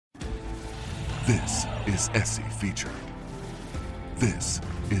This is SC Featured. This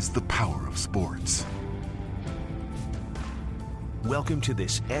is the power of sports. Welcome to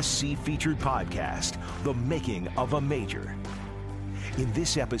this SC Featured podcast, The Making of a Major. In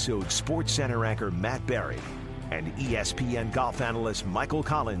this episode, SportsCenter anchor Matt Berry and ESPN golf analyst Michael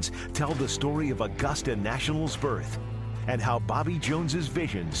Collins tell the story of Augusta National's birth and how Bobby Jones's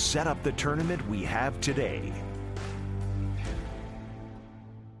vision set up the tournament we have today.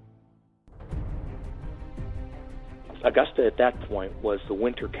 Augusta at that point was the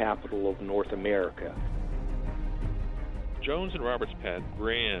winter capital of North America. Jones and Roberts had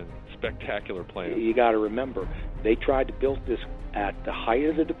grand, spectacular plans. You got to remember, they tried to build this at the height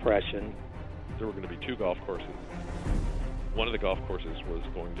of the Depression. There were going to be two golf courses. One of the golf courses was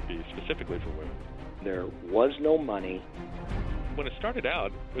going to be specifically for women. There was no money. When it started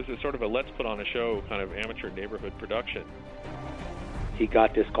out, it was a sort of a let's put on a show kind of amateur neighborhood production. He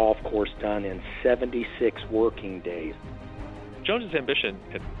got this golf course done in 76 working days. Jones's ambition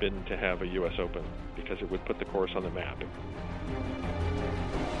had been to have a U.S. Open because it would put the course on the map.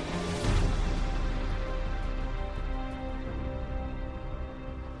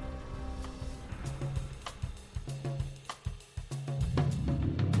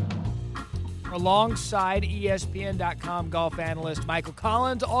 Alongside ESPN.com golf analyst Michael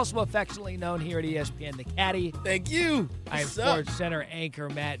Collins, also affectionately known here at ESPN, the Caddy. Thank you. I am SportsCenter anchor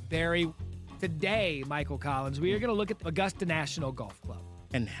Matt Berry. Today, Michael Collins, we are going to look at the Augusta National Golf Club.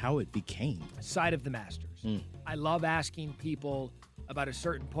 And how it became. Side of the Masters. I love asking people about a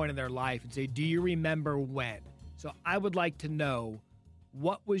certain point in their life and say, do you remember when? So I would like to know,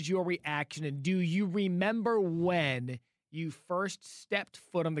 what was your reaction, and do you remember when you first stepped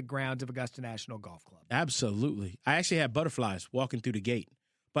foot on the grounds of Augusta National Golf Club? Absolutely. I actually had butterflies walking through the gate.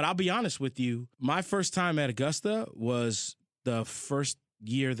 But I'll be honest with you, my first time at Augusta was the first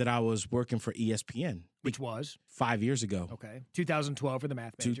year that I was working for ESPN. Which was? 5 years ago. Okay. 2012 for the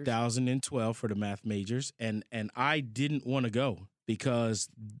math majors. 2012 for the math majors. And I didn't want to go because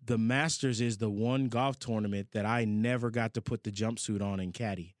the Masters is the one golf tournament that I never got to put the jumpsuit on and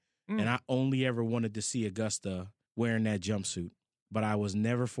caddy. And I only ever wanted to see Augusta wearing that jumpsuit. But I was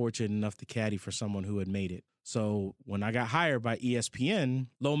never fortunate enough to caddy for someone who had made it. So when I got hired by ESPN,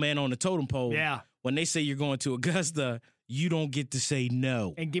 low man on the totem pole, when they say you're going to Augusta, you don't get to say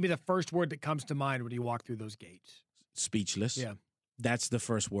no. And give me the first word that comes to mind when you walk through those gates. Speechless. Yeah. That's the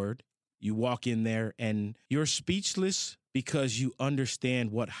first word. You walk in there and you're speechless because you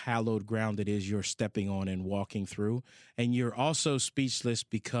understand what hallowed ground it is you're stepping on and walking through. And you're also speechless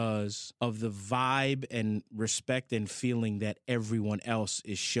because of the vibe and respect and feeling that everyone else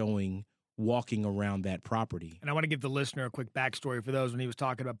is showing walking around that property. And I want to give the listener a quick backstory for those when he was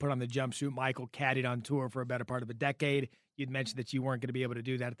talking about put on the jumpsuit. Michael caddied on tour for a better part of a decade. You'd mentioned that you weren't going to be able to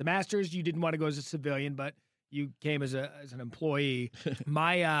do that at the Masters. You didn't want to go as a civilian, but you came as an employee.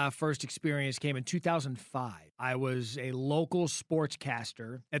 My first experience came in 2005. I was a local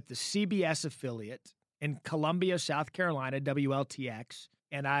sportscaster at the CBS affiliate in Columbia, South Carolina, WLTX.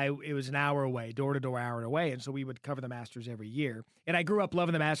 And it was an hour away, door-to-door hour away, and so we would cover the Masters every year. And I grew up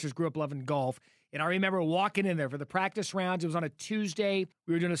loving the Masters, grew up loving golf, and I remember walking in there for the practice rounds. It was on a Tuesday.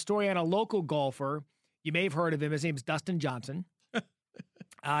 We were doing a story on a local golfer. You may have heard of him. His name's Dustin Johnson.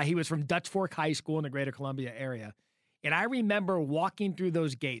 He was from Dutch Fork High School in the greater Columbia area. And I remember walking through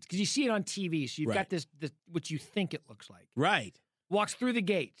those gates, because you see it on TV, so you've got this what you think it looks like. Right. Walks through the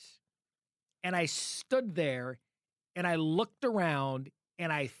gates, and I stood there, and I looked around,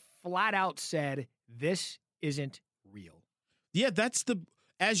 and I flat out said, this isn't real. Yeah,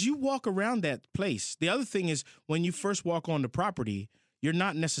 as you walk around that place, the other thing is when you first walk on the property, you're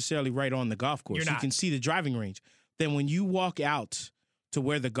not necessarily right on the golf course. You can see the driving range. Then when you walk out to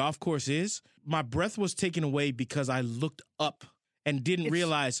where the golf course is, my breath was taken away because I looked up and didn't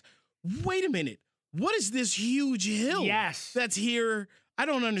realize, wait a minute, what is this huge hill that's here? I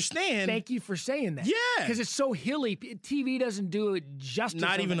don't understand. Thank you for saying that. Yeah. Because it's so hilly. TV doesn't do it justice.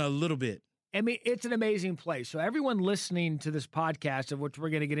 Not even a little bit. I mean, it's an amazing place. So everyone listening to this podcast, of which we're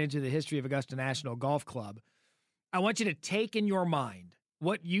going to get into the history of Augusta National Golf Club, I want you to take in your mind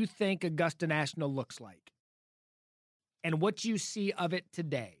what you think Augusta National looks like and what you see of it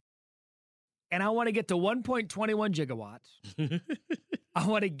today. And I want to get to 1.21 gigawatts. I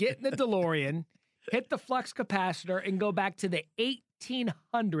want to get in the DeLorean, hit the flux capacitor, and go back to the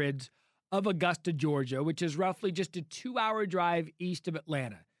 1800s of Augusta, Georgia, which is roughly just a 2-hour drive east of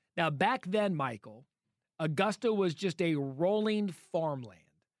Atlanta. Now, back then, Michael, Augusta was just a rolling farmland.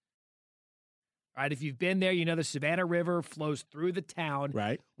 Right? If you've been there, you know the Savannah River flows through the town,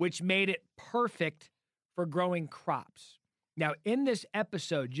 right, which made it perfect for growing crops. Now, in this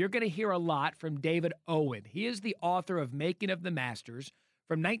episode, you're going to hear a lot from David Owen. He is the author of Making of the Masters.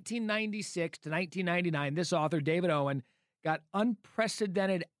 From 1996 to 1999, this author, David Owen, got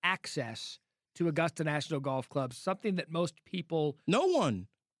unprecedented access to Augusta National Golf Club, something that most people... No one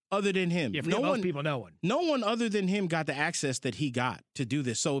other than him. Yeah, most people, no one. No one other than him got the access that he got to do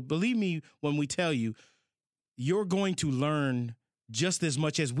this. So believe me when we tell you, you're going to learn just as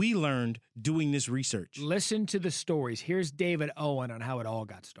much as we learned doing this research. Listen to the stories. Here's David Owen on how it all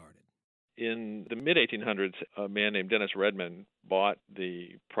got started. In the mid-1800s, a man named Dennis Redmond bought the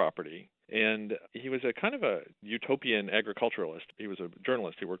property, and he was a kind of a utopian agriculturalist. He was a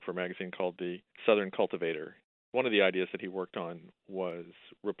journalist. He worked for a magazine called The Southern Cultivator. One of the ideas that he worked on was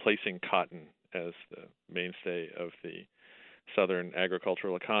replacing cotton as the mainstay of the Southern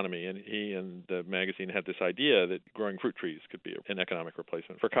agricultural economy, and he and the magazine had this idea that growing fruit trees could be an economic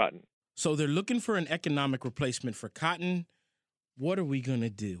replacement for cotton. So they're looking for an economic replacement for cotton. What are we going to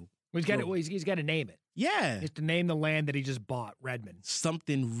do? He's got to name it. Yeah. He has to name the land that he just bought, Redmond.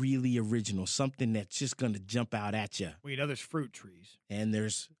 Something really original, something that's just going to jump out at you. Well, you know, there's fruit trees. And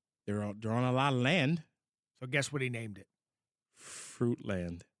they're on a lot of land. So guess what he named it?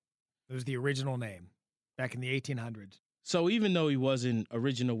 Fruitland. It was the original name back in the 1800s. So even though he wasn't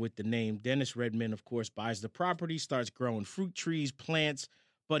original with the name, Dennis Redmond, of course, buys the property, starts growing fruit trees, plants,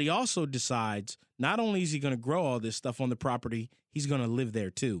 but he also decides not only is he going to grow all this stuff on the property, he's going to live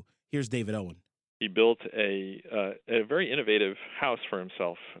there too. Here's David Owen. He built a very innovative house for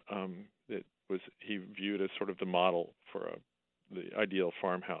himself that he viewed as sort of the model for the ideal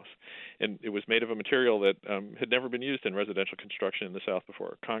farmhouse. And it was made of a material that had never been used in residential construction in the South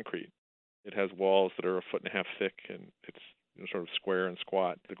before, concrete. It has walls that are 1.5 feet thick, and it's sort of square and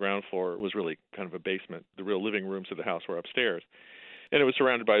squat. The ground floor was really kind of a basement. The real living rooms of the house were upstairs. And it was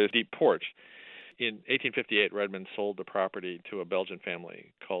surrounded by a deep porch. In 1858, Redmond sold the property to a Belgian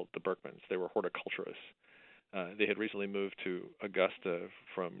family called the Berkmans. They were horticulturists. They had recently moved to Augusta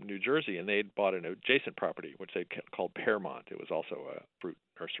from New Jersey, and they'd bought an adjacent property, which they called Pearmont. It was also a fruit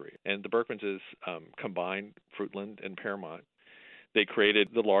nursery. And the Berkmans combined Fruitland and Pearmont. They created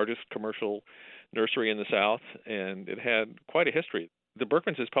the largest commercial nursery in the South, and it had quite a history. The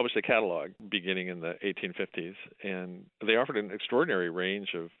Berkmans published a catalog beginning in the 1850s, and they offered an extraordinary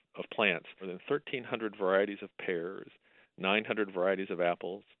range of plants, more than 1,300 varieties of pears, 900 varieties of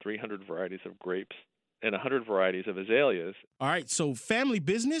apples, 300 varieties of grapes, and 100 varieties of azaleas. All right, so family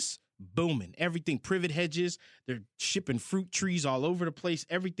business, booming. Everything, privet hedges, they're shipping fruit trees all over the place.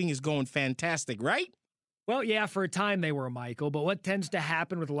 Everything is going fantastic, right? Well, yeah, for a time they were, Michael, but what tends to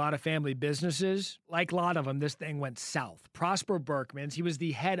happen with a lot of family businesses, like a lot of them, this thing went south. Prosper Berkmans, he was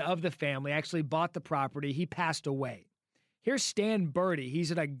the head of the family, actually bought the property. He passed away. Here's Stan Birdie.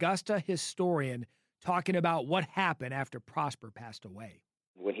 He's an Augusta historian talking about what happened after Prosper passed away.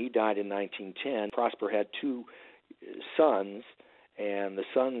 When he died in 1910, Prosper had two sons, and the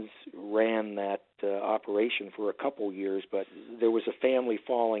sons ran that operation for a couple years, but there was a family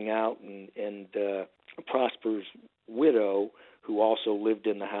falling out, and Prosper's widow, who also lived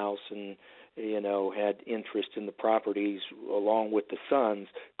in the house and had interest in the properties along with the sons,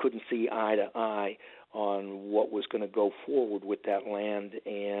 couldn't see eye to eye on what was going to go forward with that land,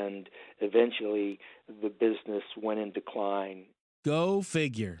 and eventually the business went in decline. Go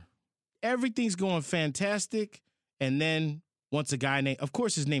figure. Everything's going fantastic, and then once a guy named, of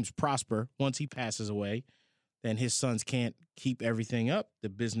course his name's Prosper, once he passes away, then his sons can't keep everything up. The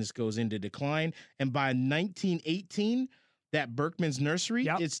business goes into decline, and by 1918, that Berkman's nursery,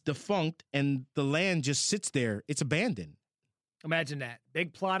 it's defunct, and the land just sits there. It's abandoned. Imagine that.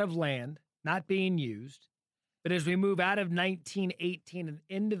 Big plot of land, not being used. But as we move out of 1918 and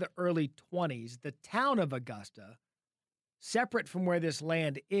into the early 20s, the town of Augusta, separate from where this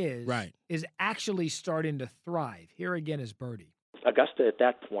land is actually starting to thrive. Here again is Birdie. Augusta at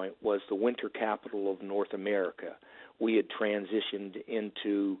that point was the winter capital of North America. We had transitioned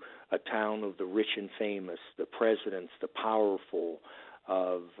into a town of the rich and famous, the presidents, the powerful,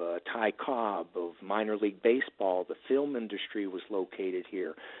 of Ty Cobb, of minor league baseball. The film industry was located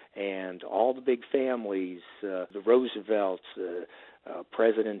here, and all the big families, the Roosevelts,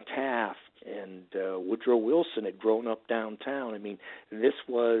 President Taft, and Woodrow Wilson had grown up downtown. I mean, this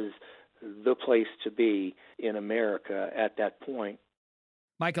was the place to be in America at that point.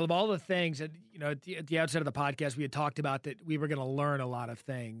 Michael, of all the things that, at the outset of the podcast, we had talked about that we were going to learn a lot of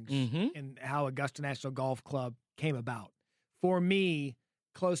things and how Augusta National Golf Club came about. For me,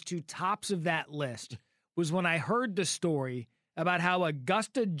 close to tops of that list was when I heard the story about how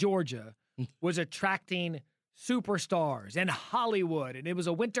Augusta, Georgia was attracting superstars and Hollywood, and it was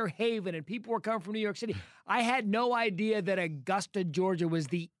a winter haven, and people were coming from New York City. I had no idea that Augusta, Georgia was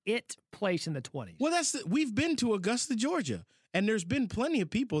the it place in the 20s. Well, we've been to Augusta, Georgia, and there's been plenty of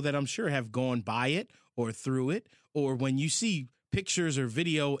people that I'm sure have gone by it or through it, or when you see pictures or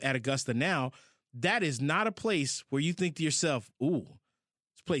video at Augusta now, that is not a place where you think to yourself, ooh,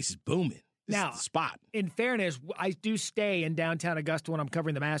 this place is booming. This Now, is the spot. In fairness, I do stay in downtown Augusta when I'm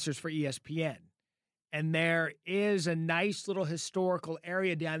covering the Masters for ESPN. And there is a nice little historical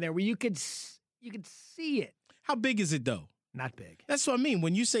area down there where you could see it. How big is it, though? Not big. That's what I mean.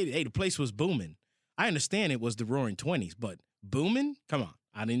 When you say, hey, the place was booming, I understand it was the Roaring 20s, but booming? Come on.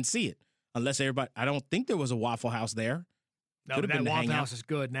 I didn't see it. Unless I don't think there was a Waffle House there. No, Could've but that been to hang Waffle out. House is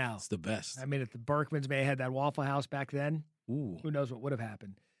good now. It's the best. I mean, if the Berkmans may have had that Waffle House back then, Ooh. who knows what would have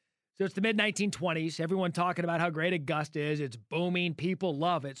happened. So it's the mid-1920s. Everyone talking about how great Augusta is. It's booming. People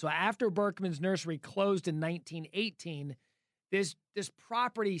love it. So after Berkman's Nursery closed in 1918, this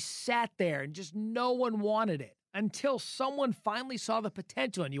property sat there and just no one wanted it until someone finally saw the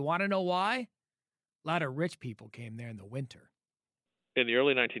potential. And you want to know why? A lot of rich people came there in the winter. In the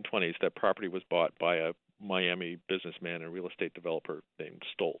early 1920s, that property was bought by a Miami businessman and real estate developer named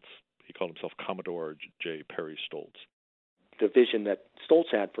Stoltz. He called himself Commodore J. Perry Stoltz. The vision that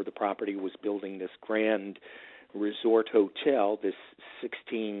Stoltz had for the property was building this grand resort hotel, this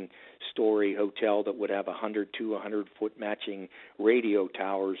 16-story hotel that would have 100 to 100-foot matching radio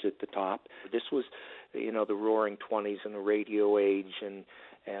towers at the top. This was, the Roaring 20s and the radio age, and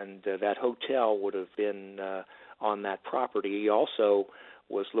that hotel would have been on that property. He also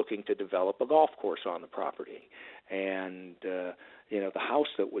was looking to develop a golf course on the property. And, the house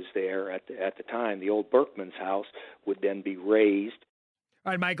that was there at the time, the old Berkman's house, would then be raised.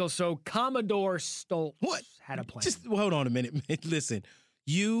 All right, Michael, so Commodore Stoltz had a plan. Just hold on a minute. Listen,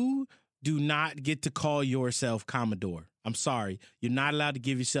 you do not get to call yourself Commodore. I'm sorry. You're not allowed to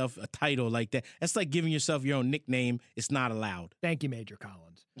give yourself a title like that. That's like giving yourself your own nickname. It's not allowed. Thank you, Major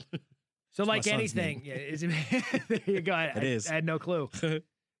Collins. So like anything, there you go. It is. I had no clue.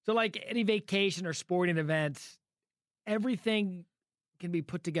 So like any vacation or sporting event, everything can be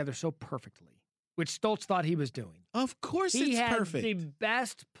put together so perfectly, which Stoltz thought he was doing. Of course He it's had perfect. the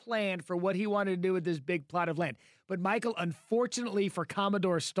best plan for what he wanted to do with this big plot of land. But Michael, unfortunately for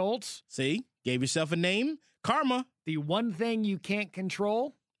Commodore Stoltz, See? Gave yourself a name. Karma. the one thing you can't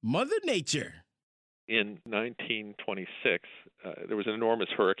control, Mother Nature. In 1926, there was an enormous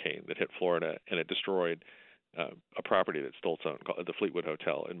hurricane that hit Florida, and it destroyed a property that Stoltz owned, called the Fleetwood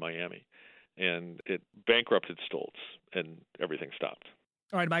Hotel in Miami. And it bankrupted Stoltz, and everything stopped.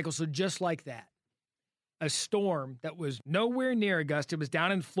 All right, Michael, so just like that, a storm that was nowhere near Augusta, was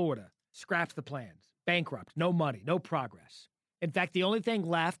down in Florida, scrapped the plans, bankrupt, no money, no progress. In fact, the only thing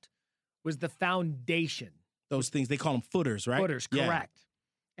left was the foundation. Those things, they call them footers, right? Footers, Yeah. correct.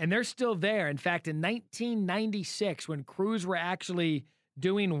 And they're still there. In fact, in 1996, when crews were actually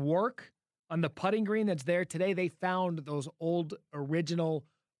doing work on the putting green that's there today, they found those old original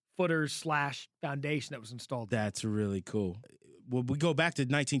footers / foundation that was installed. That's really cool. Well, we go back to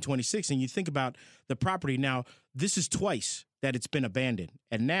 1926 and you think about the property. Now, this is twice that it's been abandoned.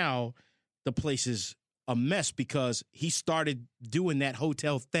 And now the place is a mess because he started doing that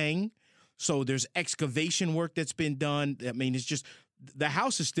hotel thing. So there's excavation work that's been done. I mean, it's just, the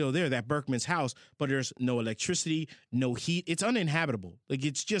house is still there, that Berkman's house, but there's no electricity, no heat. It's uninhabitable. Like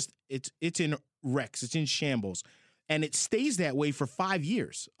it's in wrecks. It's in shambles. And it stays that way for 5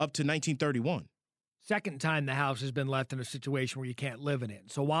 years, up to 1931. Second time the house has been left in a situation where you can't live in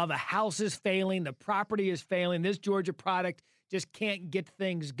it. So while the house is failing, the property is failing, this Georgia product just can't get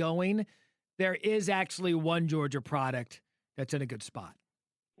things going, there is actually one Georgia product that's in a good spot.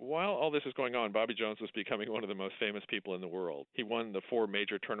 While all this is going on, Bobby Jones was becoming one of the most famous people in the world. He won the 4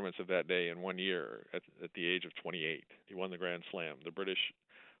 major tournaments of that day in 1 year at the age of 28. He won the Grand Slam, the British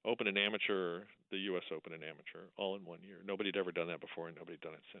Open and Amateur, the U.S. Open and Amateur, all in 1 year. Nobody had ever done that before, and nobody had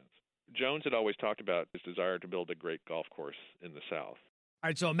done it since. Jones had always talked about his desire to build a great golf course in the South. All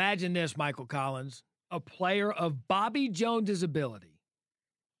right, so imagine this, Michael Collins, a player of Bobby Jones's ability,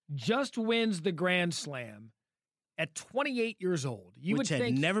 just wins the Grand Slam at 28 years old. Which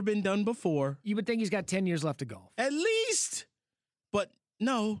had never been done before. You would think he's got 10 years left to golf. At least. But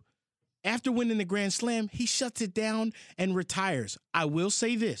no, after winning the Grand Slam, he shuts it down and retires. I will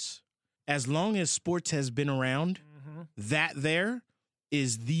say this. As long as sports has been around, that there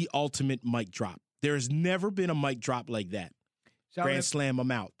is the ultimate mic drop. There has never been a mic drop like that. So Grand Slam,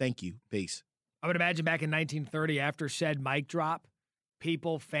 I'm out. Thank you. Peace. I would imagine back in 1930, after said mic drop,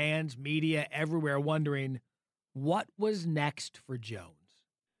 people, fans, media, everywhere wondering what was next for Jones.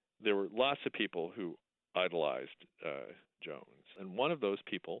 There were lots of people who idolized Jones. And one of those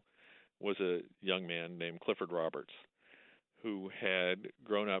people was a young man named Clifford Roberts, who had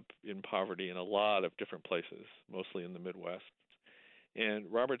grown up in poverty in a lot of different places, mostly in the Midwest.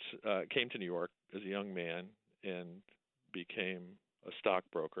 And Roberts came to New York as a young man and became a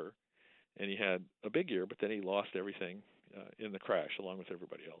stockbroker. And he had a big year, but then he lost everything in the crash along with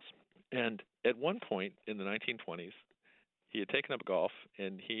everybody else. And at one point in the 1920s, he had taken up golf,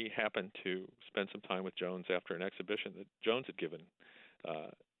 and he happened to spend some time with Jones after an exhibition that Jones had given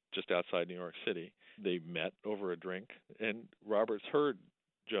just outside New York City. They met over a drink, and Roberts heard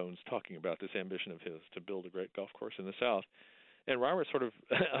Jones talking about this ambition of his to build a great golf course in the South. And Roberts sort of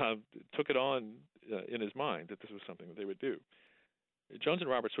took it on in his mind that this was something that they would do. Jones and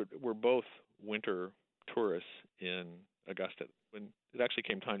Roberts were both winter tourists in Augusta. When it actually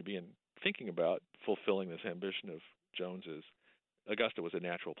came time to be thinking about fulfilling this ambition of Jones's, Augusta was a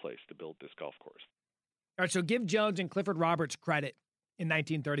natural place to build this golf course. All right, so give Jones and Clifford Roberts credit in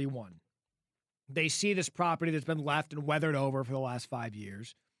 1931. They see this property that's been left and weathered over for the last 5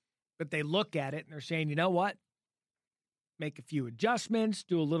 years, but they look at it and they're saying, you know what? Make a few adjustments,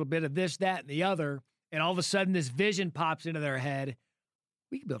 do a little bit of this, that, and the other, and all of a sudden this vision pops into their head.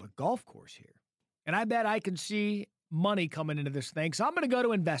 We can build a golf course here. And I bet I can see money coming into this thing. So I'm going to go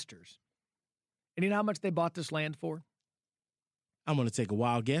to investors. And you know how much they bought this land for? I'm going to take a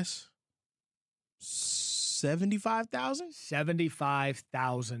wild guess. $75,000?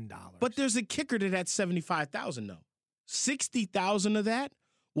 $75,000. But there's a kicker to that $75,000 though. $60,000 of that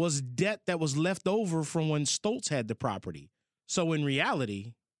was debt that was left over from when Stoltz had the property. So in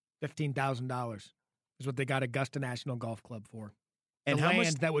reality, $15,000 is what they got Augusta National Golf Club for. And the how land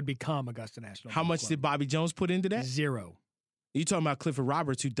much that would become Augusta National How Golf much Club. did Bobby Jones put into that? Zero. You're talking about Clifford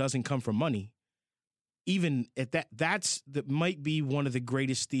Roberts, who doesn't come from money. Even at that, that might be one of the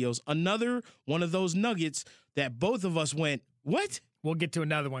greatest steals. Another one of those nuggets that both of us went, what? We'll get to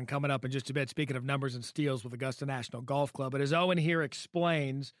another one coming up in just a bit, speaking of numbers and steals with Augusta National Golf Club. But as Owen here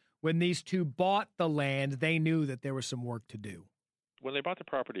explains, when these two bought the land, they knew that there was some work to do. When they bought the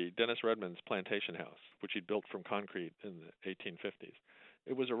property, Dennis Redmond's plantation house, which he'd built from concrete in the 1850s,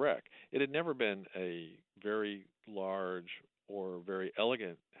 it was a wreck. It had never been a very large or very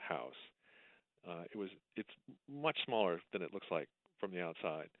elegant house. It's much smaller than it looks like from the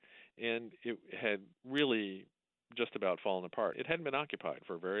outside, and it had really just about fallen apart. It hadn't been occupied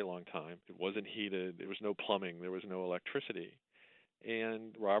for a very long time. It wasn't heated. There was no plumbing. There was no electricity.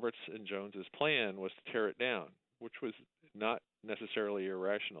 And Roberts and Jones's plan was to tear it down, which was not necessarily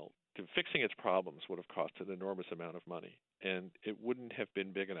irrational. Fixing its problems would have cost an enormous amount of money, and it wouldn't have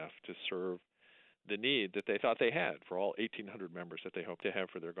been big enough to serve the need that they thought they had for all 1,800 members that they hoped to have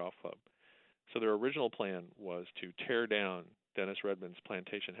for their golf club. So their original plan was to tear down Dennis Redmond's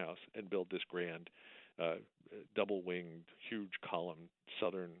plantation house and build this grand, double-winged, huge column,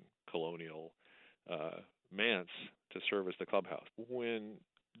 Southern colonial manse to serve as the clubhouse. When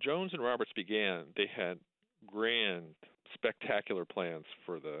Jones and Roberts began, they had grand, spectacular plans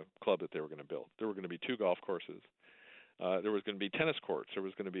for the club that they were going to build. There were going to be 2 golf courses. There was going to be tennis courts. There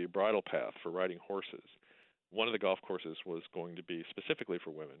was going to be a bridle path for riding horses. One of the golf courses was going to be specifically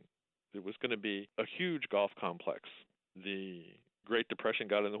for women. It was going to be a huge golf complex. The Great Depression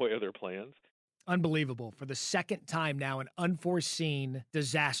got in the way of their plans. Unbelievable. For the second time now, an unforeseen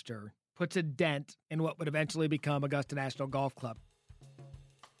disaster puts a dent in what would eventually become Augusta National Golf Club.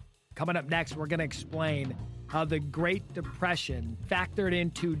 Coming up next, we're going to explain how the Great Depression factored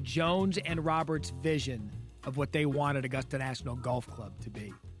into Jones and Roberts' vision of what they wanted Augusta National Golf Club to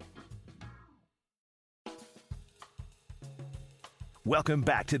be. Welcome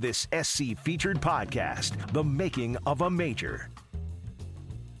back to this SC Featured podcast, The Making of a Major.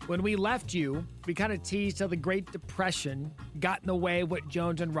 When we left you, we kind of teased how the Great Depression got in the way of what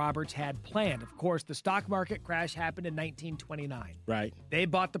Jones and Roberts had planned. Of course, the stock market crash happened in 1929. Right. They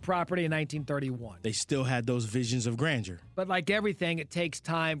bought the property in 1931. They still had those visions of grandeur. But like everything, it takes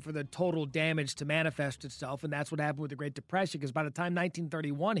time for the total damage to manifest itself, and that's what happened with the Great Depression, because by the time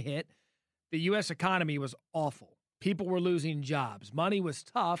 1931 hit, the U.S. economy was awful. People were losing jobs. Money was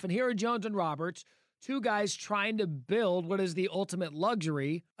tough. And here are Jones and Roberts, 2 guys trying to build what is the ultimate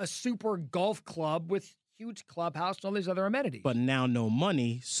luxury, a super golf club with huge clubhouse and all these other amenities. But now no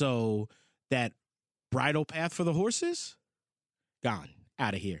money, so that bridle path for the horses, gone,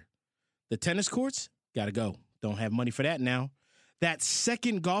 out of here. The tennis courts, got to go. Don't have money for that now. That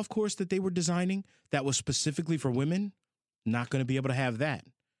second golf course that they were designing that was specifically for women, not going to be able to have that.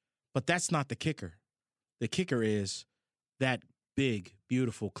 But that's not the kicker. The kicker is that big,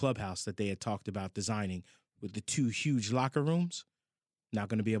 beautiful clubhouse that they had talked about designing with the 2 huge locker rooms, not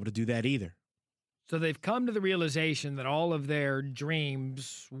going to be able to do that either. So they've come to the realization that all of their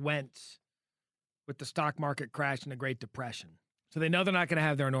dreams went with the stock market crash and the Great Depression. So they know they're not going to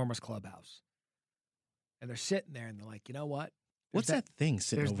have their enormous clubhouse. And they're sitting there and they're like, you know what? What's that thing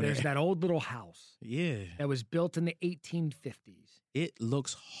sitting over there? There's that old little house. Yeah. That was built in the 1850s. It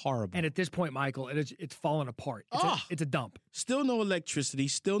looks horrible. And at this point, Michael, it's fallen apart. It's a dump. Still no electricity,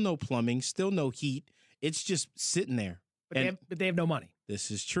 still no plumbing, still no heat. It's just sitting there. But they have no money. This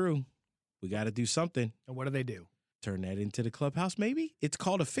is true. We got to do something. And what do? Turn that into the clubhouse, maybe? It's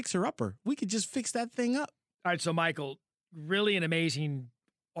called a fixer-upper. We could just fix that thing up. All right, so Michael, really an amazing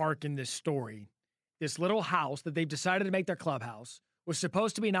arc in this story. This little house that they've decided to make their clubhouse was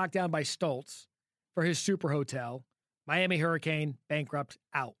supposed to be knocked down by Stoltz for his super hotel. Miami Hurricane, bankrupt,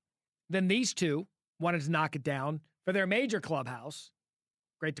 out. Then these two wanted to knock it down for their major clubhouse.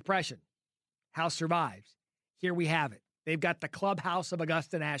 Great Depression. House survives. Here we have it. They've got the clubhouse of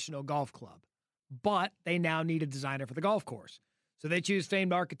Augusta National Golf Club, but they now need a designer for the golf course. So they choose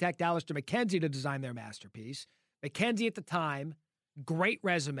famed architect Alister MacKenzie to design their masterpiece. MacKenzie at the time, great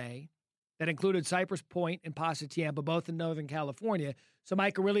resume that included Cypress Point and Pasatiempo, both in Northern California. So,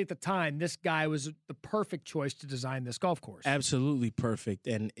 Michael, really at the time, this guy was the perfect choice to design this golf course. Absolutely perfect.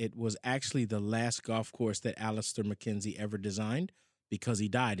 And it was actually the last golf course that Alister MacKenzie ever designed because he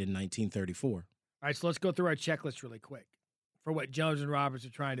died in 1934. All right, so let's go through our checklist really quick for what Jones and Roberts are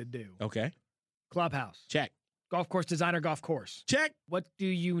trying to do. Okay. Clubhouse. Check. Golf course designer, golf course. Check. What do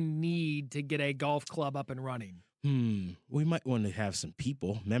you need to get a golf club up and running? We might want to have some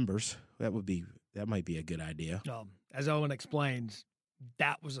people, members. That might be a good idea. As Owen explains,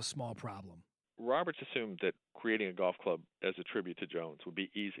 that was a small problem. Roberts assumed that creating a golf club as a tribute to Jones would be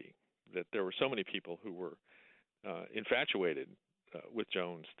easy, that there were so many people who were infatuated with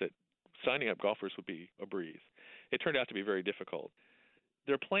Jones that signing up golfers would be a breeze. It turned out to be very difficult.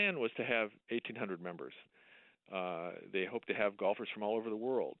 Their plan was to have 1,800 members. They hoped to have golfers from all over the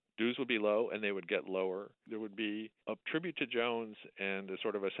world. Dues would be low, and they would get lower. There would be a tribute to Jones and a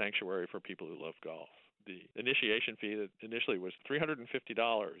sort of a sanctuary for people who love golf. The initiation fee that initially was $350.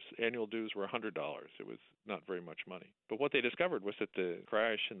 Annual dues were $100. It was not very much money. But what they discovered was that the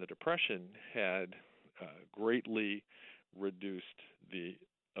crash and the Depression had greatly reduced the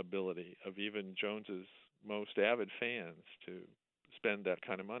ability of even Jones's most avid fans to spend that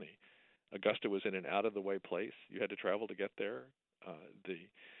kind of money. Augusta was in an out-of-the-way place. You had to travel to get there. The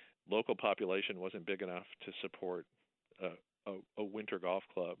local population wasn't big enough to support a winter golf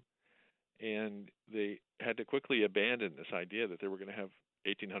club. And they had to quickly abandon this idea that they were going to have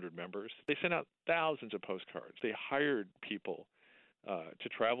 1,800 members. They sent out thousands of postcards. They hired people to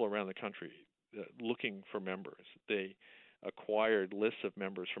travel around the country looking for members. They acquired lists of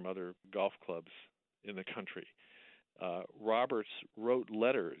members from other golf clubs in the country. Roberts wrote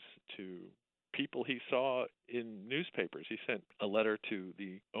letters to people he saw in newspapers. He sent a letter to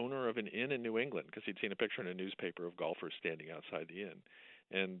the owner of an inn in New England because he'd seen a picture in a newspaper of golfers standing outside the inn.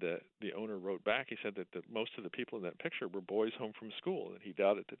 And the owner wrote back. He said that most of the people in that picture were boys home from school, and he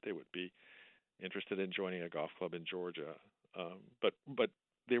doubted that they would be interested in joining a golf club in Georgia. But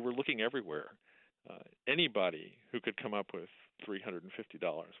they were looking everywhere. Anybody who could come up with $350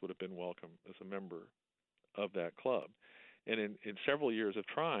 would have been welcome as a member of that club. And in several years of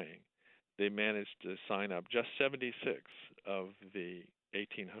trying, they managed to sign up just 76 of the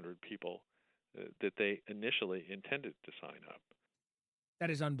 1,800 people that they initially intended to sign up. That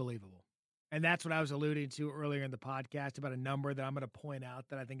is unbelievable. And that's what I was alluding to earlier in the podcast about a number that I'm going to point out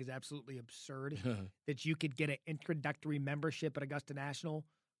that I think is absolutely absurd, that you could get an introductory membership at Augusta National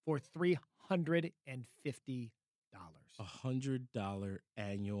for $350. $100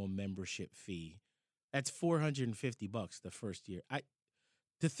 annual membership fee. That's $450 the first year.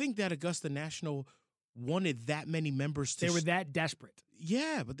 To think that Augusta National wanted that many members to they were that desperate.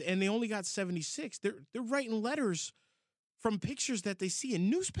 Yeah, and they only got 76. They're writing letters from pictures that they see in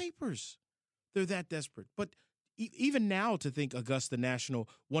newspapers. They're that desperate. But even now, to think Augusta National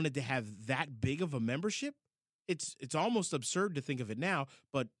wanted to have that big of a membership, it's almost absurd to think of it now.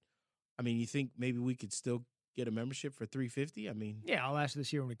 But I mean, you think maybe we could still get a membership for $350? I mean, yeah, I'll ask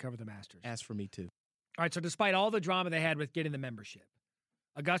this year when we cover the Masters. Ask for me too. All right, so despite all the drama they had with getting the membership,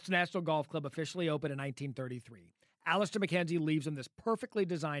 Augusta National Golf Club officially opened in 1933. Alister MacKenzie leaves them this perfectly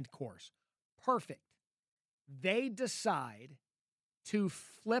designed course. Perfect. They decide to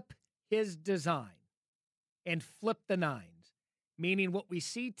flip his design and flip the nines, meaning what we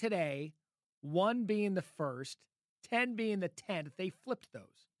see today, 1 being the first, 10 being the 10th, they flipped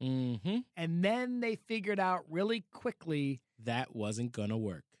those. Mm-hmm. And then they figured out really quickly that wasn't going to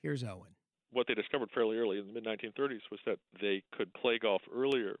work. Here's Owen. What they discovered fairly early in the mid-1930s was that they could play golf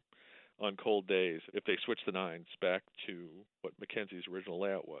earlier on cold days if they switch the nines back to what Mackenzie's original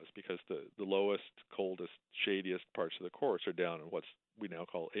layout was, because the lowest, coldest, shadiest parts of the course are down in what we now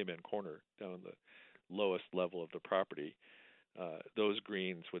call Amen Corner, down in the lowest level of the property. Those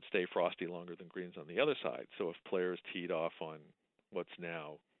greens would stay frosty longer than greens on the other side. So if players teed off on what's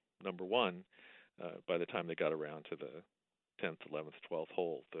now number one, by the time they got around to the 10th, 11th, 12th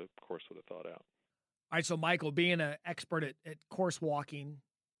hole, the course would have thawed out. All right, so Michael, being an expert at course walking,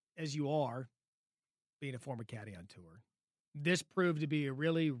 as you are, being a former caddy on tour, this proved to be a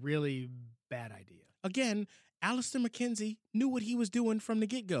really, really bad idea. Again, Alister MacKenzie knew what he was doing from the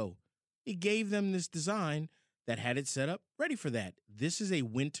get-go. He gave them this design that had it set up ready for that. This is a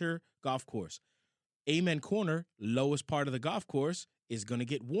winter golf course. Amen Corner, lowest part of the golf course, is going to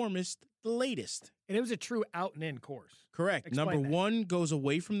get warmest the latest. And it was a true out and in course. Correct. Explain number that. 1 goes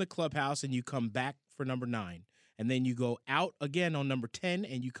away from the clubhouse and you come back for number 9. And then you go out again on number 10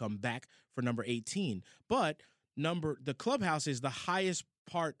 and you come back for number 18. But the clubhouse is the highest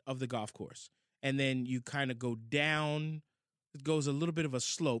part of the golf course. And then you kind of go down. It goes a little bit of a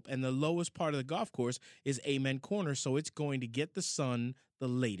slope. And the lowest part of the golf course is Amen Corner. So it's going to get the sun the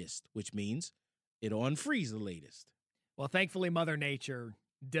latest, which means it'll unfreeze the latest. Well, thankfully, Mother Nature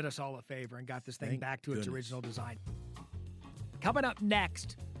did us all a favor and got this thing back to its original design. Coming up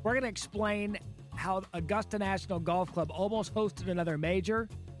next, we're going to explain how Augusta National Golf Club almost hosted another major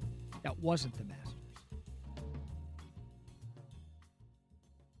that wasn't the Masters.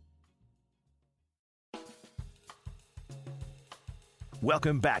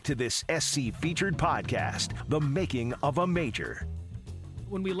 Welcome back to this SC Featured podcast, The Making of a Major.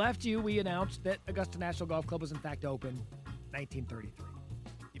 When we left you, we announced that Augusta National Golf Club was in fact open 1933.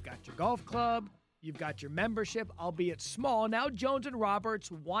 You've got your golf club, you've got your membership, albeit small. Now Jones and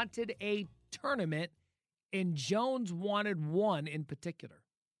Roberts wanted a tournament, and Jones wanted one in particular.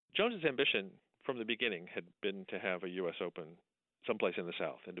 Jones's ambition from the beginning had been to have a U.S. Open someplace in the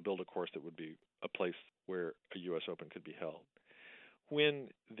South and to build a course that would be a place where a U.S. Open could be held. When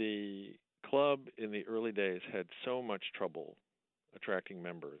the club in the early days had so much trouble attracting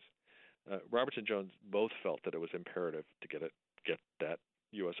members, Roberts and Jones both felt that it was imperative to get that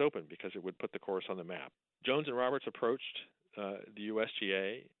U.S. Open because it would put the course on the map. Jones and Roberts approached the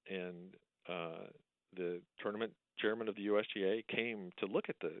USGA, and the tournament chairman of the USGA came to look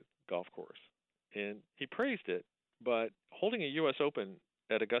at the golf course, and he praised it, but holding a U.S. Open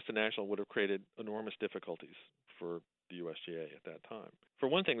at Augusta National would have created enormous difficulties for the USGA at that time. For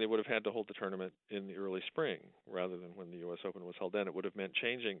one thing, they would have had to hold the tournament in the early spring rather than when the U.S. Open was held then. It would have meant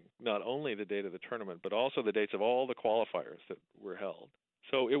changing not only the date of the tournament, but also the dates of all the qualifiers that were held.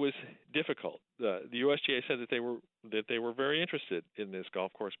 So it was difficult. The USGA said that they were very interested in this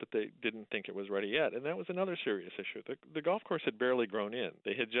golf course, but they didn't think it was ready yet, and that was another serious issue. The golf course had barely grown in;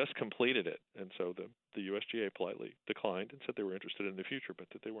 they had just completed it, and so the USGA politely declined and said they were interested in the future, but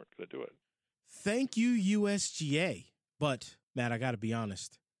that they weren't going to do it. Thank you, USGA. But Matt, I got to be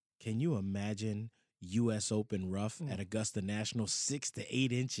honest. Can you imagine U.S. Open rough at Augusta National 6 to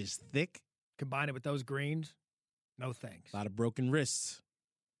 8 inches thick? Combine it with those greens, no thanks. A lot of broken wrists.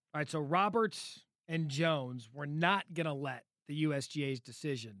 All right, so Roberts and Jones were not going to let the USGA's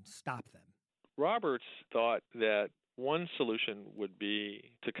decision stop them. Roberts thought that one solution would be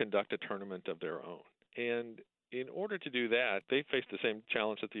to conduct a tournament of their own. And in order to do that, they faced the same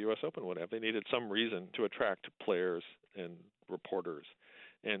challenge that the U.S. Open would have. They needed some reason to attract players and reporters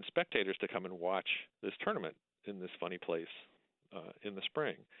and spectators to come and watch this tournament in this funny place in the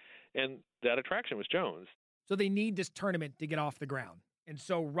spring. And that attraction was Jones. So they need this tournament to get off the ground. And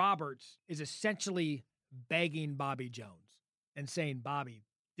so Roberts is essentially begging Bobby Jones and saying, Bobby,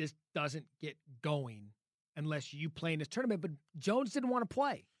 this doesn't get going unless you play in this tournament. But Jones didn't want to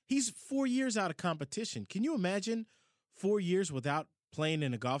play. He's 4 years out of competition. Can you imagine 4 years without playing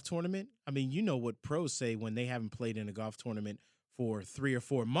in a golf tournament? I mean, you know what pros say when they haven't played in a golf tournament for 3 or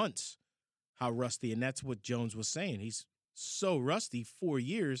 4 months, how rusty. And that's what Jones was saying. He's so rusty, 4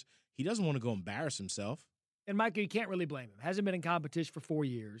 years, he doesn't want to go embarrass himself. And, Michael, you can't really blame him. Hasn't been in competition for 4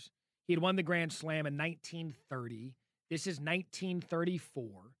 years. He had won the Grand Slam in 1930. This is 1934.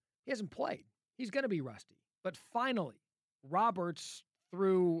 He hasn't played. He's going to be rusty. But finally, Roberts,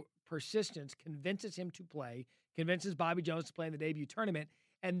 through persistence, convinces him to play, convinces Bobby Jones to play in the debut tournament,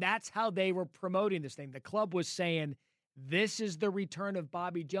 and that's how they were promoting this thing. The club was saying, this is the return of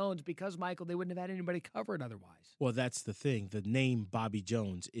Bobby Jones because, Michael, they wouldn't have had anybody cover it otherwise. Well, that's the thing. The name Bobby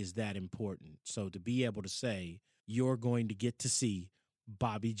Jones is that important. So to be able to say you're going to get to see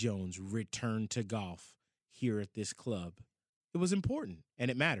Bobby Jones return to golf here at this club, it was important, and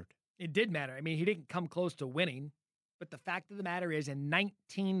it mattered. It did matter. I mean, he didn't come close to winning, But the fact of the matter is, in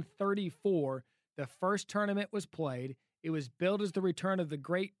 1934, the first tournament was played. It was billed as the return of the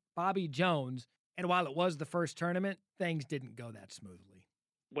great Bobby Jones. And while it was the first tournament, things didn't go that smoothly.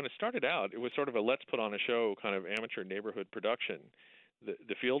 When it started out, it was sort of a let's put on a show kind of amateur neighborhood production.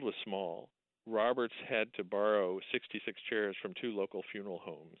 The field was small. Roberts had to borrow 66 chairs from 2 local funeral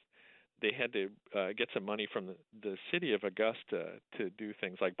homes. They had to get some money from the city of Augusta to do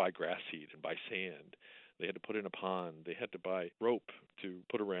things like buy grass seed and buy sand. They had to put in a pond. They had to buy rope to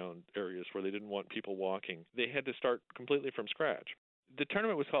put around areas where they didn't want people walking. They had to start completely from scratch. The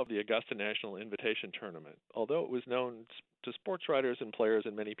tournament was called the Augusta National Invitation Tournament, although it was known to sports writers and players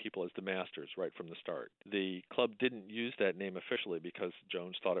and many people as the Masters right from the start. The club didn't use that name officially because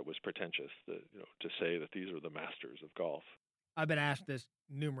Jones thought it was pretentious to say that these are the Masters of golf. I've been asked this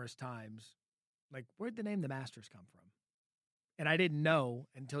numerous times, like, where'd the name the Masters come from? And I didn't know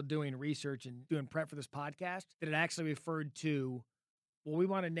until doing research and doing prep for this podcast that it actually referred to, well, we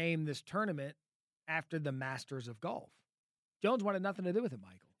want to name this tournament after the Masters of Golf. Jones wanted nothing to do with it,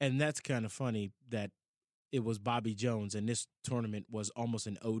 Michael. And that's kind of funny that it was Bobby Jones, and this tournament was almost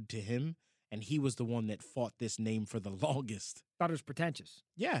an ode to him, and he was the one that fought this name for the longest. Thought it was pretentious.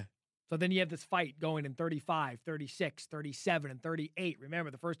 Yeah. So then you have this fight going in 35, 36, 37, and 38.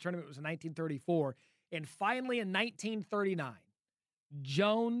 Remember, the first tournament was in 1934. And finally, in 1939,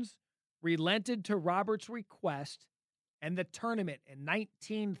 Jones relented to Roberts' request, and the tournament in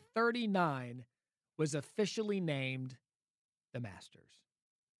 1939 was officially named the Masters.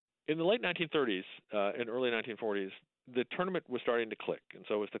 In the late 1930s and early 1940s, the tournament was starting to click, and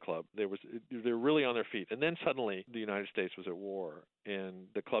so was the club. They were really on their feet. And then suddenly the United States was at war, and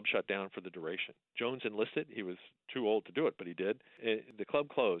the club shut down for the duration. Jones enlisted. He was too old to do it, but he did. The club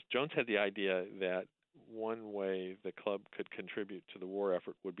closed. Jones had the idea that one way the club could contribute to the war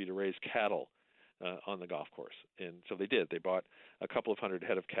effort would be to raise cattle on the golf course. And so they did. They bought a couple of hundred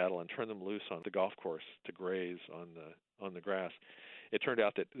head of cattle and turned them loose on the golf course to graze on the grass. It turned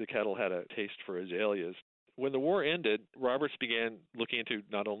out that the cattle had a taste for azaleas. When the war ended, Roberts began looking into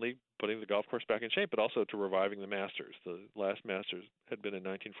not only putting the golf course back in shape, but also to reviving the Masters. The last Masters had been in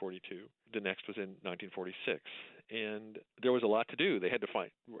 1942. The next was in 1946. And there was a lot to do. They had to find,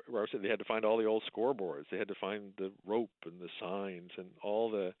 Roberts said, they had to find all the old scoreboards. They had to find the rope and the signs and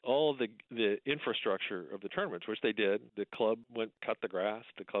all the infrastructure of the tournaments, which they did. The club cut the grass.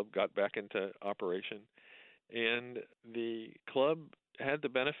 The club got back into operation. And the club had the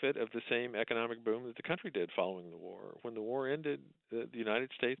benefit of the same economic boom that the country did following the war. When the war ended, the United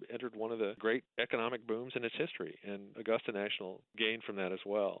States entered one of the great economic booms in its history, and Augusta National gained from that as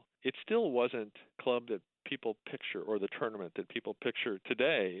well. It still wasn't a club that people picture, or the tournament that people picture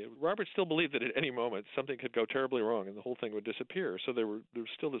today. Roberts still believed that at any moment something could go terribly wrong and the whole thing would disappear. So there was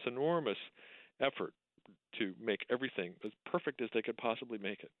still this enormous effort to make everything as perfect as they could possibly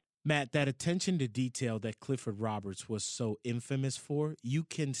make it. Matt, that attention to detail that Clifford Roberts was so infamous for, you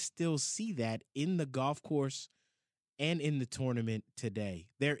can still see that in the golf course and in the tournament today.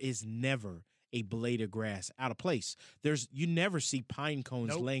 There is never a blade of grass out of place. You never see pine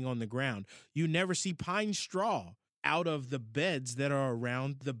cones laying on the ground. You never see pine straw out of the beds that are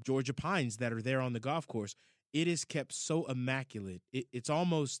around the Georgia pines that are there on the golf course. It is kept so immaculate. It's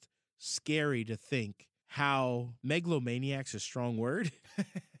almost scary to think how megalomaniac's a strong word.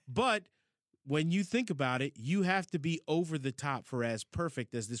 But when you think about it, you have to be over the top for as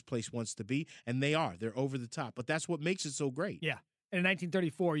perfect as this place wants to be, and they are. They're over the top. But that's what makes it so great. Yeah. And in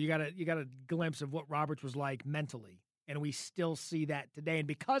 1934, you got a glimpse of what Roberts was like mentally, and we still see that today. And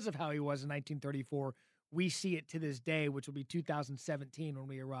because of how he was in 1934, we see it to this day, which will be 2017 when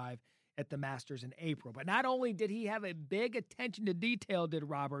we arrive at the Masters in April. But not only did he have a big attention to detail, did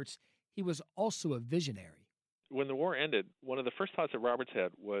Roberts, he was also a visionary. When the war ended, one of the first thoughts that Roberts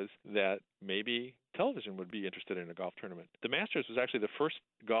had was that maybe television would be interested in a golf tournament. The Masters was actually the first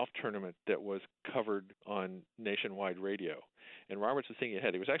golf tournament that was covered on nationwide radio. And Roberts was thinking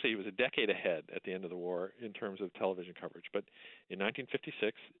ahead. He was a decade ahead at the end of the war in terms of television coverage. But in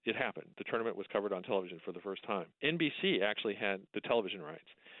 1956, it happened. The tournament was covered on television for the first time. NBC actually had the television rights,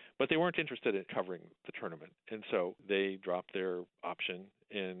 but they weren't interested in covering the tournament. And so they dropped their option,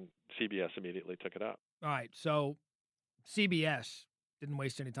 and CBS immediately took it up. All right, so CBS didn't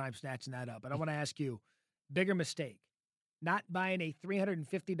waste any time snatching that up. But I want to ask you, bigger mistake, not buying a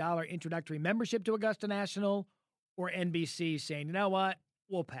 $350 introductory membership to Augusta National, or NBC saying, you know what,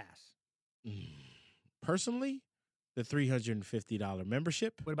 we'll pass? Personally, the $350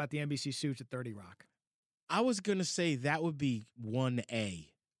 membership. What about the NBC suits at 30 Rock? I was going to say that would be 1A,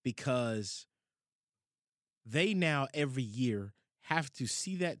 because they now every year have to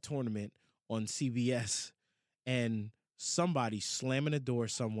see that tournament on CBS, and somebody slamming a door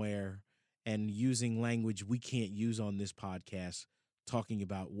somewhere and using language we can't use on this podcast, talking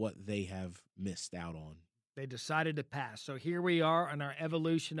about what they have missed out on. They decided to pass. So here we are on our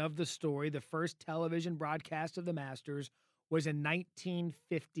evolution of the story. The first television broadcast of the Masters was in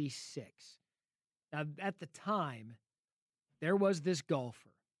 1956. Now, at the time, there was this golfer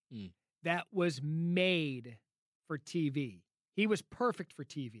that was made for TV. He was perfect for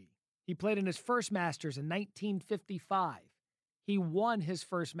TV. He played in his first Masters in 1955. He won his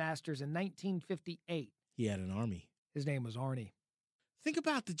first Masters in 1958. He had an army. His name was Arnie. Think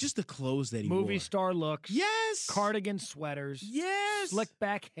about just the clothes that he wore. Movie star looks. Yes. Cardigan sweaters. Yes. Slick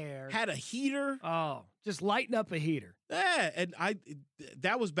back hair. Had a heater. Oh, just lighting up a heater. Yeah, and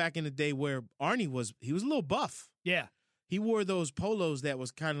that was back in the day where Arnie was a little buff. Yeah. He wore those polos that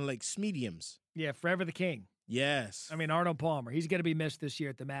was kind of like mediums. Yeah, Forever the King. Yes. I mean, Arnold Palmer, he's going to be missed this year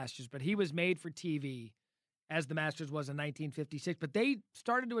at the Masters, but he was made for TV as the Masters was in 1956. But they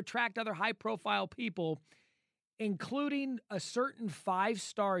started to attract other high-profile people, including a certain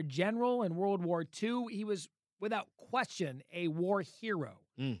five-star general in World War II. He was, without question, a war hero.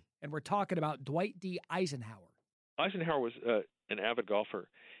 And we're talking about Dwight D. Eisenhower. Eisenhower was an avid golfer,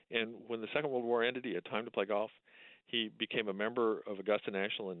 and when the Second World War ended, he had time to play golf. He became a member of Augusta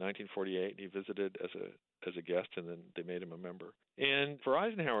National in 1948. He visited as a guest, and then they made him a member. And for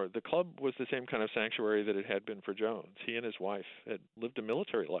Eisenhower, the club was the same kind of sanctuary that it had been for Jones. He and his wife had lived a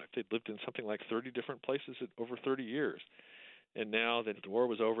military life. They'd lived in something like 30 different places over 30 years. And now that the war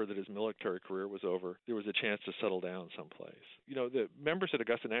was over, that his military career was over, there was a chance to settle down someplace. You know, the members at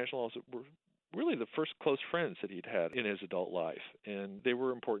Augusta National also were really the first close friends that he'd had in his adult life, and they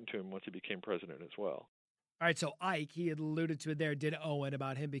were important to him once he became president as well. All right, so Ike, he had alluded to it there, did Owen,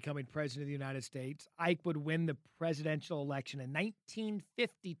 about him becoming president of the United States. Ike would win the presidential election in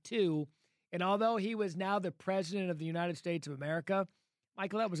 1952, and although he was now the president of the United States of America,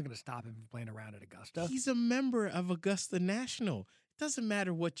 Michael, that wasn't going to stop him from playing around at Augusta. He's a member of Augusta National. It doesn't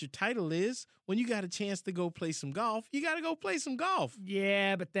matter what your title is. When you got a chance to go play some golf, you got to go play some golf.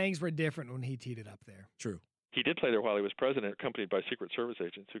 Yeah, but things were different when he teed it up there. True. He did play there while he was president, accompanied by Secret Service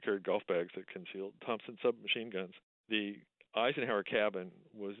agents who carried golf bags that concealed Thompson submachine guns. The Eisenhower cabin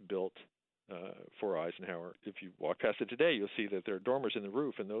was built for Eisenhower. If you walk past it today, you'll see that there are dormers in the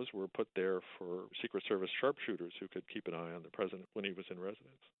roof, and those were put there for Secret Service sharpshooters who could keep an eye on the president when he was in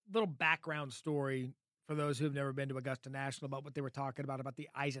residence. Little background story for those who've never been to Augusta National about what they were talking about the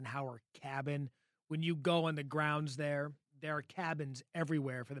Eisenhower cabin. When you go on the grounds there are cabins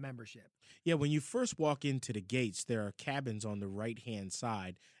everywhere for the membership. Yeah, when you first walk into the gates, there are cabins on the right-hand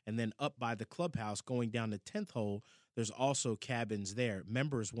side, and then up by the clubhouse going down the 10th hole, there's also cabins there.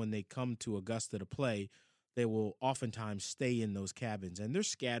 Members, when they come to Augusta to play, they will oftentimes stay in those cabins, and they're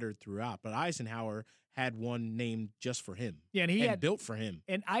scattered throughout. But Eisenhower had one named just for him. Yeah, and he had built for him.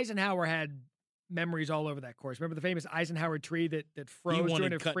 And Eisenhower had memories all over that course. Remember the famous Eisenhower tree that froze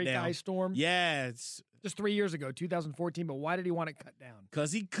during a freak ice storm? Yeah, it's just 3 years ago, 2014. But why did he want it cut down?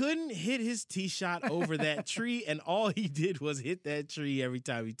 Because he couldn't hit his tee shot over that tree, and all he did was hit that tree every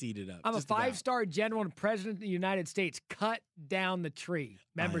time he teed it up. I'm a five-star general and president of the United States. Cut down the tree.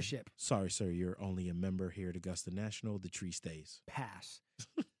 Membership. Sorry, sir. You're only a member here at Augusta National. The tree stays. Pass.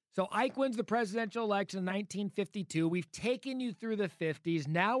 So Ike wins the presidential election in 1952. We've taken you through the 50s.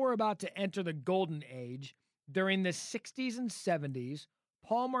 Now we're about to enter the golden age. During the 60s and 70s,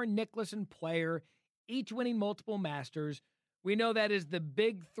 Palmer, Nicklaus, and Player, each winning multiple Masters. We know that is the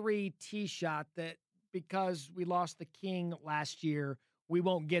big three tee shot that, because we lost the king last year, we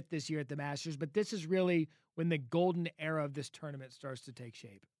won't get this year at the Masters. But this is really when the golden era of this tournament starts to take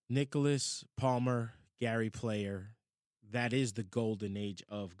shape. Nicklaus, Palmer, Gary Player. That is the golden age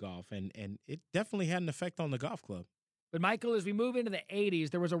of golf, and it definitely had an effect on the golf club. But, Michael, as we move into the 80s,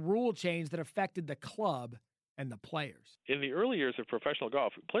 there was a rule change that affected the club and the players. In the early years of professional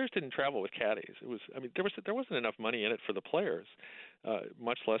golf, players didn't travel with caddies. There wasn't enough money in it for the players,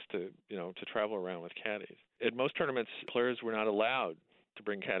 much less to travel around with caddies. At most tournaments, players were not allowed to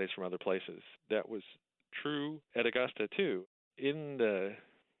bring caddies from other places. That was true at Augusta, too. In the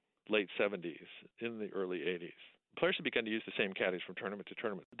late 70s, in the early 80s, players had begun to use the same caddies from tournament to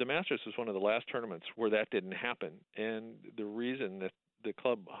tournament. The Masters was one of the last tournaments where that didn't happen, and the reason that the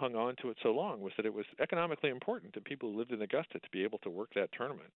club hung on to it so long was that it was economically important to people who lived in Augusta to be able to work that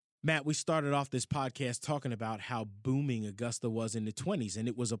tournament. Matt, we started off this podcast talking about how booming Augusta was in the 20s, and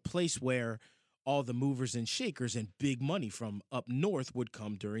it was a place where all the movers and shakers and big money from up north would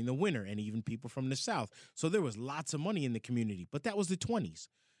come during the winter, and even people from the south. So there was lots of money in the community, but that was the 20s.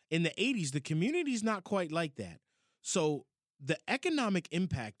 In the 80s, the community's not quite like that. So the economic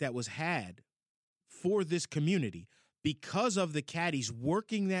impact that was had for this community. Because of the caddies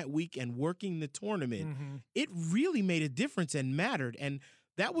working that week and working the tournament, it really made a difference and mattered. And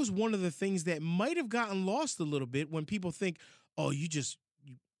that was one of the things that might have gotten lost a little bit when people think, oh,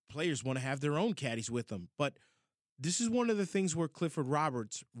 players want to have their own caddies with them. But this is one of the things where Clifford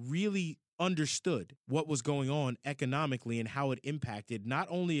Roberts really understood what was going on economically and how it impacted not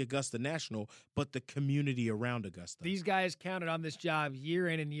only Augusta National, but the community around Augusta. These guys counted on this job year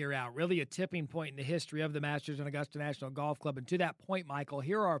in and year out, really a tipping point in the history of the Masters and Augusta National Golf Club. And to that point, Michael,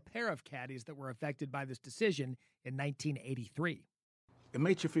 here are a pair of caddies that were affected by this decision in 1983. It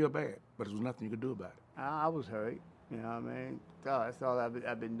made you feel bad, but there was nothing you could do about it. I was hurt, you know what I mean? That's all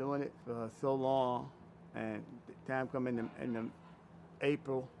I've been doing it for so long, and the time come in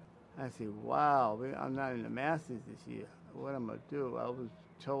April, I said, wow, I'm not in the Masters this year. What am I going to do? I was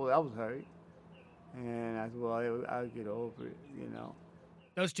told I was hurt. And I said, well, I'll get over it, you know.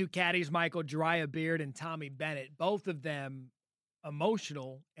 Those two caddies, Michael, Jariah Beard and Tommy Bennett, both of them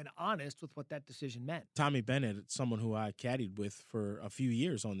emotional and honest with what that decision meant. Tommy Bennett, someone who I caddied with for a few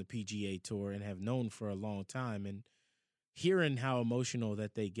years on the PGA Tour and have known for a long time. And hearing how emotional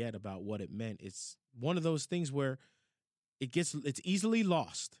that they get about what it meant, it's one of those things where it's easily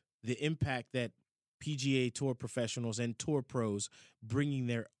lost. The impact that PGA Tour professionals and tour pros bringing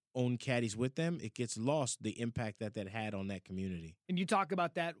their own caddies with them, it gets lost, the impact that had on that community. And you talk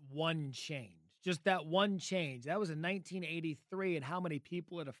about that one change, just that one change. That was in 1983 and how many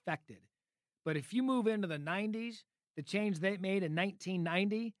people it affected. But if you move into the 90s, the change they made in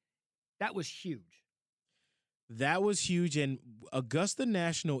 1990, that was huge. That was huge, and Augusta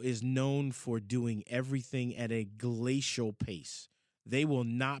National is known for doing everything at a glacial pace. They will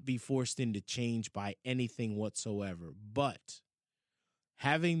not be forced into change by anything whatsoever. But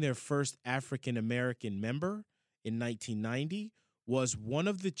having their first African-American member in 1990 was one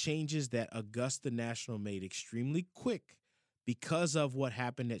of the changes that Augusta National made extremely quick because of what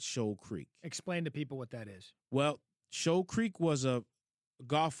happened at Shoal Creek. Explain to people what that is. Well, Shoal Creek was a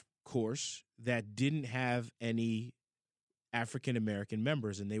golf course that didn't have any African-American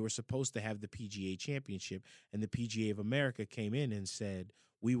members, and they were supposed to have the PGA Championship, and the PGA of America came in and said,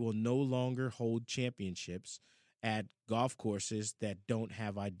 we will no longer hold championships at golf courses that don't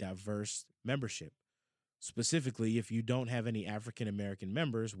have a diverse membership. Specifically, if you don't have any African-American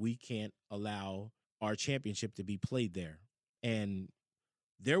members, we can't allow our championship to be played there. And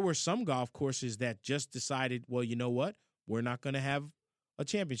there were some golf courses that just decided, well, you know what? We're not going to have a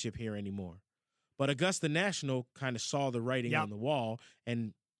championship here anymore. But Augusta National kind of saw the writing on the wall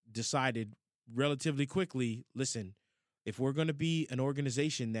and decided relatively quickly, listen, if we're going to be an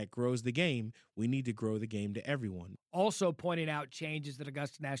organization that grows the game, we need to grow the game to everyone. Also pointing out changes that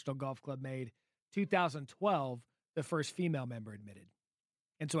Augusta National Golf Club made, 2012, the first female member admitted.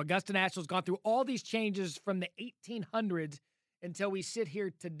 And so Augusta National's gone through all these changes from the 1800s until we sit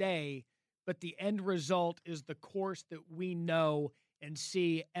here today, but the end result is the course that we know and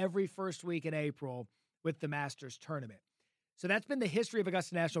see every first week in April with the Masters tournament. So that's been the history of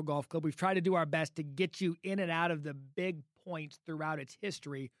Augusta National Golf Club. We've tried to do our best to get you in and out of the big points throughout its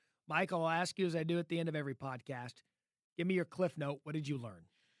history. Michael, I'll ask you as I do at the end of every podcast, give me your cliff note. What did you learn?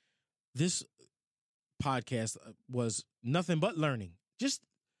 This podcast was nothing but learning.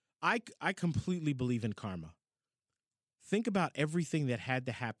 I completely believe in karma. Think about everything that had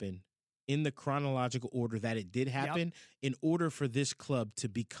to happen in the chronological order that it did happen in order for this club to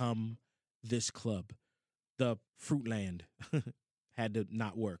become this club. The Fruitland had to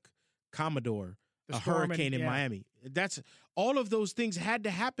not work. Commodore, a hurricane in Miami. That's all of those things had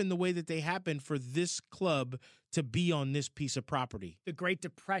to happen the way that they happened for this club to be on this piece of property. The Great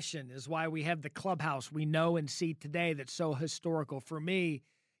Depression is why we have the clubhouse we know and see today that's so historical. For me,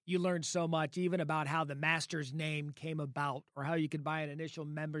 you learned so much, even about how the Masters name came about or how you could buy an initial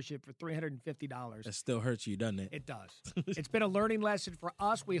membership for $350. That still hurts you, doesn't it? It does. It's been a learning lesson for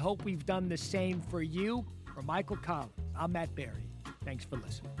us. We hope we've done the same for you. For Michael Collins, I'm Matt Barry. Thanks for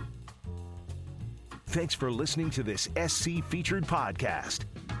listening. Thanks for listening to this SC Featured podcast.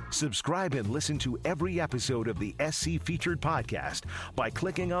 Subscribe and listen to every episode of the SC Featured podcast by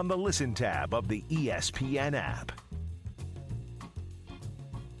clicking on the Listen tab of the ESPN app.